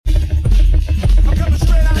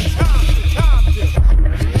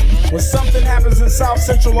in South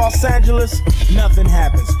Central Los Angeles, nothing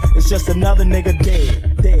happens. It's just another nigga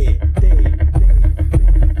dead, dead, dead.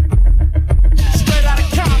 Straight out of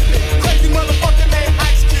Compton, crazy motherfucker named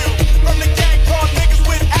Ice Cube. From the gang called niggas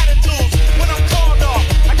with attitudes. When I'm called off,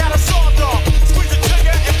 I got a sawed off. Squeeze the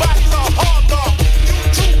trigger and bodies are hard off.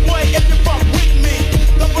 Jcouplej, if you fuck with me,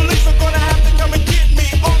 the police are gonna have to come and get me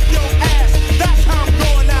off your ass. That's how I'm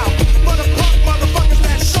going out. For the punk motherfuckers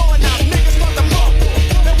that's showing out, niggas want the mumble,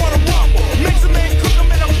 they wanna rumble. Mix them and cook them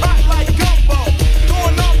in a pot like gumbo.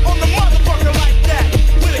 Going off on the motherfucker like that.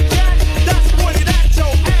 With a cat that's pointed at your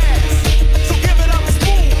ass. So give it up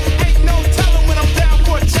smooth, ain't no telling when I'm down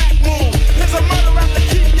for a jack move. There's a murder out to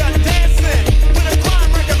keep ya dancing. With a crime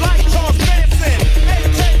record like Charles Manson.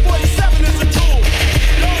 AK-47 is a tool.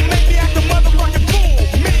 Don't make me act a motherfucking fool.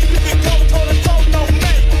 Me, you can go toe to toe, no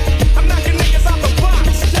mate. I'm knocking niggas out the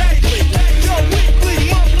box daily. Yo, weekly,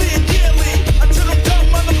 monthly, and yearly. Until them dumb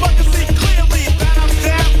motherfuckers see clearly that I'm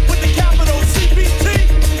down with the capital CBT.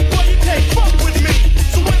 Boy, you can't fuck with me.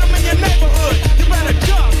 So when I'm in your neighborhood, you better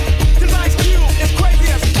duck. Cause Ice Cube is crazy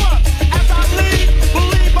as fuck. As I leave,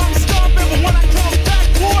 believe I'm starving. But when I come back,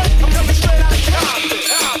 boy, I'm coming straight out of Compton.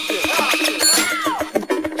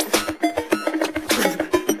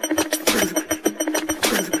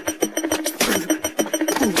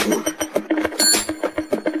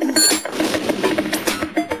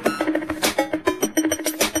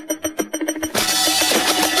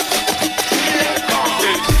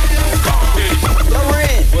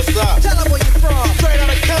 What's up? Tell them where you from. Straight out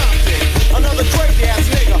of Compton. Another crazy ass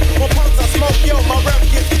nigga. When punks I smoke, yo, my rep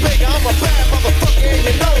gets bigger. I'm a bad motherfucker and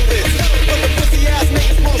you know this. But the pussy ass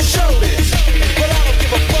niggas won't show this. But I don't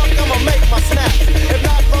give a fuck, I'ma make my snap. If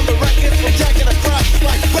not from the records, from jacking across, it's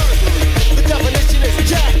like burglary. The definition is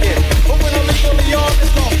jacking. But when I'm legally on, it's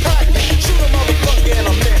called packing. Shoot a motherfucker in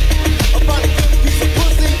a minute. I find a good piece of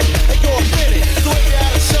pussy and go a minute. So if you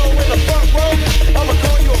had a show in the front row, I'ma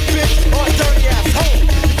call you a bitch or a dirty ass hoe.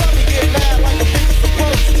 You probably get mad like a bitch is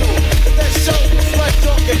supposed to. If that show was like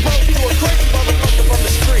talk and post to a crazy motherfucker from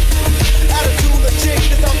the street. Attitude legit,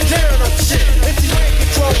 cause I'm tearing up shit. MCA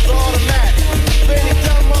controls are automatic. If any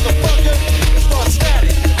dumb motherfucker, it's not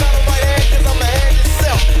static. Got a right hand cause I'm a hand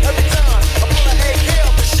itself. Every time I pull an AK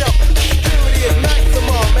off the shelf, security is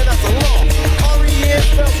maximum, and that's a law. REN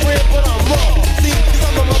spells red, but I'm wrong. See, cause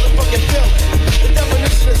I'm a motherfucking villain. The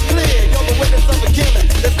definition is clear, you're the witness of a killing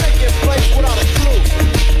that's taking place without a clue.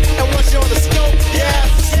 And once you're on the scope, your ass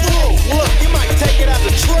is through. Look, you might take it as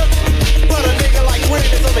a trip, but a nigga like Ren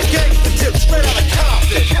is on the gangster tip, straight out of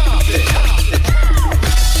Compton.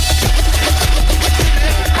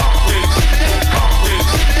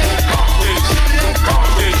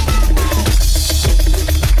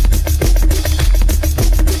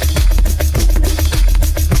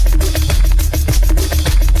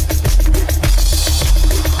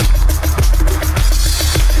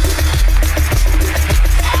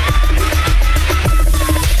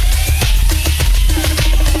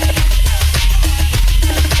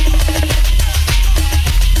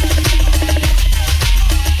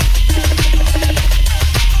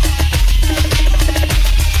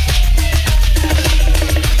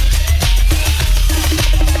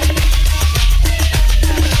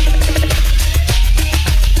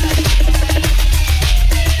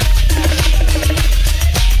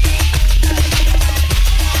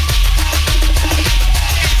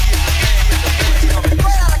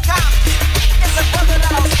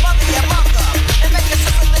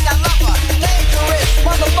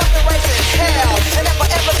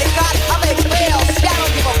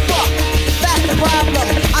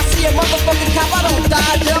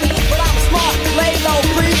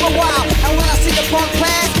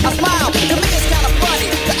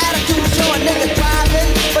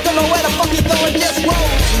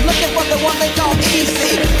 Looking for the one they